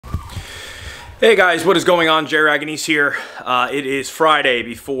Hey guys, what is going on? Jerry Agonese here. It is Friday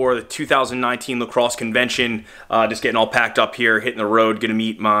before the 2019 lacrosse convention. Just getting all packed up here, hitting the road, gonna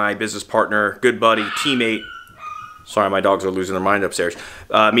meet my business partner, good buddy, teammate. Sorry, my dogs are losing their mind upstairs.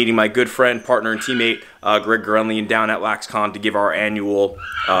 Meeting my good friend, partner, and teammate, Greg Garellian, down at Laxcon to give our annual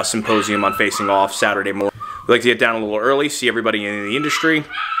symposium on facing off Saturday morning. We like to get down a little early, see everybody in the industry,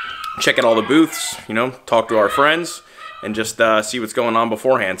 check out all the booths, you know, talk to our friends, and just see what's going on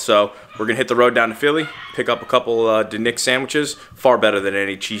beforehand. So we're gonna hit the road down to Philly, pick up a couple DeNick sandwiches, far better than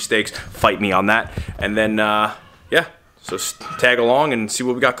any cheesesteaks. Fight me on that. And then, yeah, so tag along and see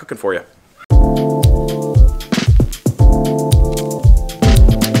what we got cooking for you.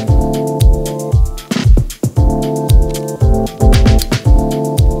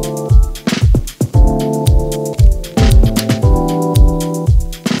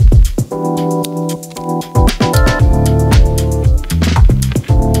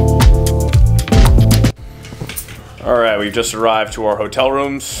 We've just arrived to our hotel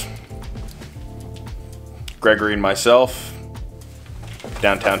rooms. Gregory and myself,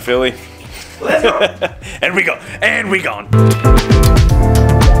 downtown Philly. Let's go. And we go, and we gone.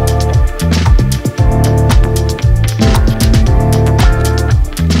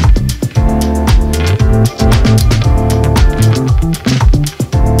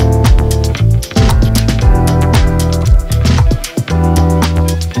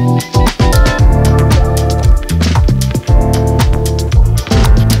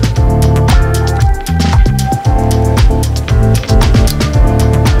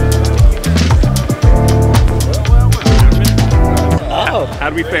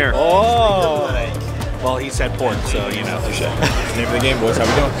 How'd we fare? Oh! Well, he said pork, so you know. Name of the game, boys. How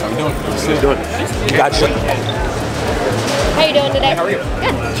we doing? How we doing? How we doing? Gotcha. How you doing today? How are you?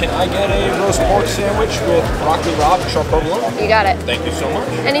 Good. Can I get a roast pork sandwich with broccoli rabe and sharp provolone? You got it. Thank you so much.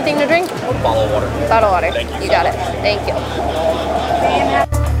 Anything to drink? Bottle of water. Bottle of water. Thank you. You got it. Thank you.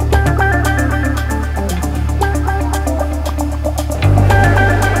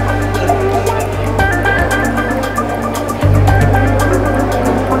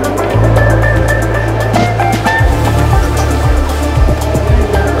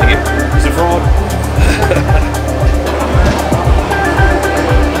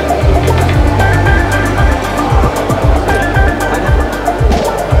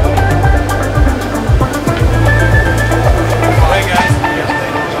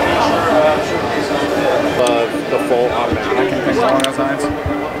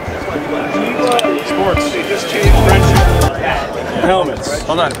 Sports. Helmets.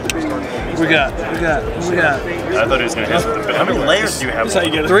 Hold on. We got. I thought he was going to hit something. How many layers do you have? That's how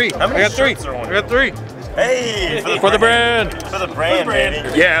you get it. Three. I got three. I got three. Hey! For the brand. For the brand, baby.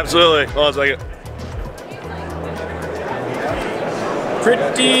 Yeah, absolutely. Hold on a second.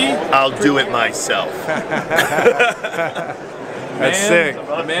 Pretty. I'll do it myself. That's sick.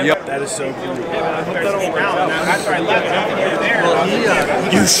 Yep. That is so cool.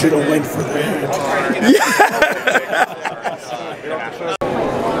 You should have went for that. Thank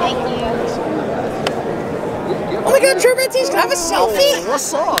you. Oh my god, Turbenties, can I have a selfie? Oh,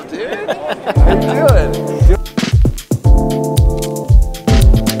 what's up, dude? Good.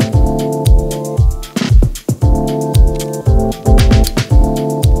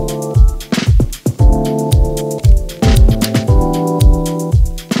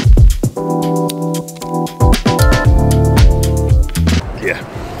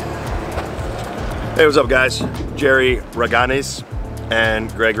 Hey, what's up, guys? Jerry Raganes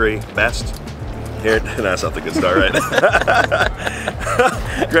and Gregory Best here. That's not the good start, right?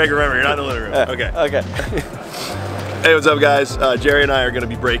 Greg, remember, you're not in the living room. Okay. Okay. Hey, what's up, guys? Jerry and I are going to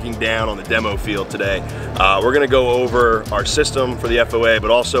be breaking down on the demo field today. We're going to go over our system for the FOA, but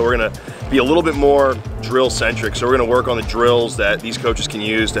also we're going to be a little bit more drill-centric. So we're going to work on the drills that these coaches can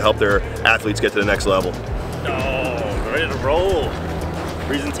use to help their athletes get to the next level. Oh, ready to roll.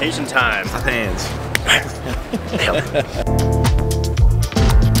 Presentation time. Clap hands.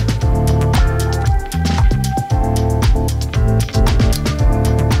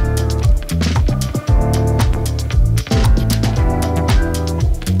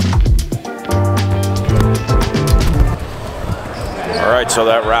 All right, so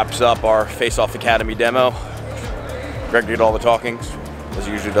that wraps up our Face Off Academy demo. Greg did all the talking, as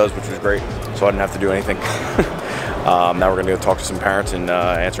he usually does, which was great, so I didn't have to do anything. Now we're gonna go talk to some parents and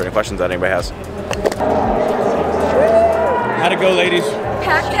answer any questions that anybody has. How'd it go, ladies?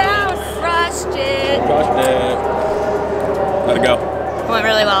 Packed house. Crushed it. Crushed it. How'd it go? It went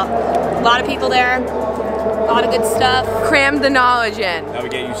really well. A lot of people there. A lot of good stuff. Crammed the knowledge in. Now we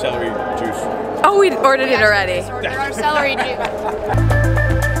get you celery juice. Oh, we ordered it already. Ordered our celery juice.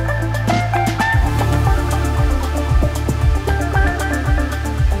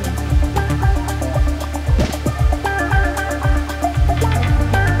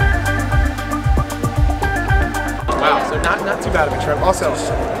 Also,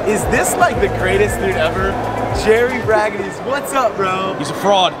 is this like the greatest dude ever? Jerry Raggity's, what's up, bro? He's a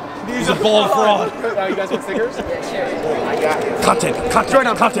fraud. He's a bald fraud. You guys want stickers? Yeah, sure. I got it. Content. Jordan,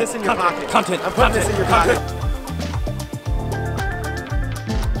 I'm putting this in your pocket. I'm putting this in your pocket.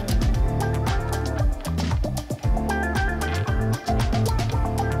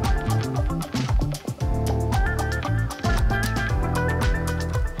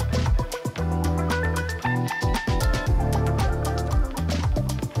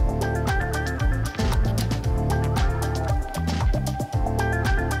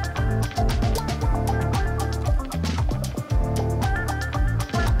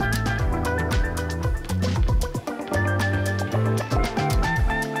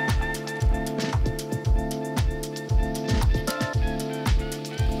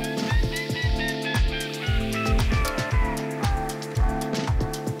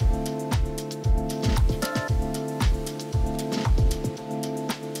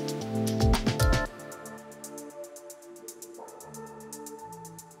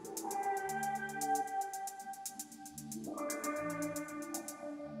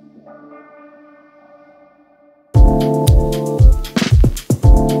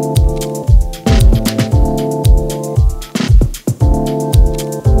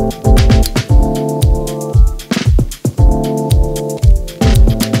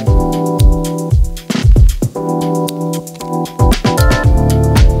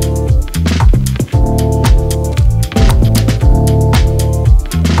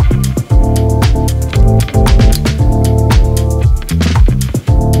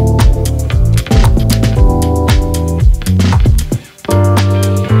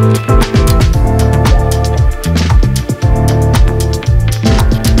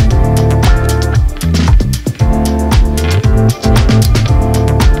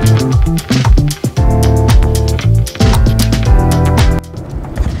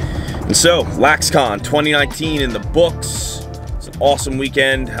 So, Laxcon 2019 in the books. It's an awesome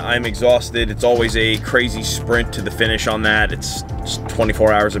weekend. I'm exhausted. It's always a crazy sprint to the finish on that. It's just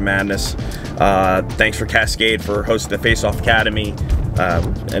 24 hours of madness. Thanks for Cascade for hosting the Face Off Academy.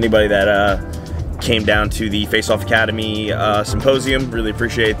 Anybody that came down to the Face Off Academy symposium, really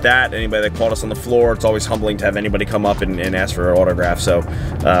appreciate that. Anybody that caught us on the floor, it's always humbling to have anybody come up and ask for an autograph. So,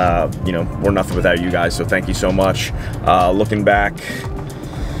 you know, we're nothing without you guys, so thank you so much. Looking back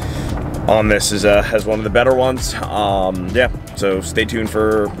on this as one of the better ones. Yeah, so stay tuned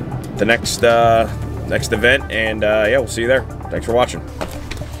for the next event, and yeah, we'll see you there. Thanks for watching.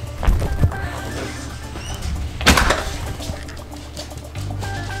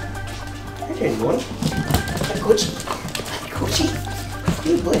 Hey, everyone. Hey, Coach. Hey, Coachy.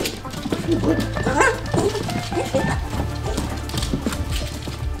 Hey, buddy. Hey, buddy.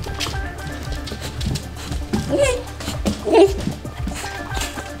 Okay.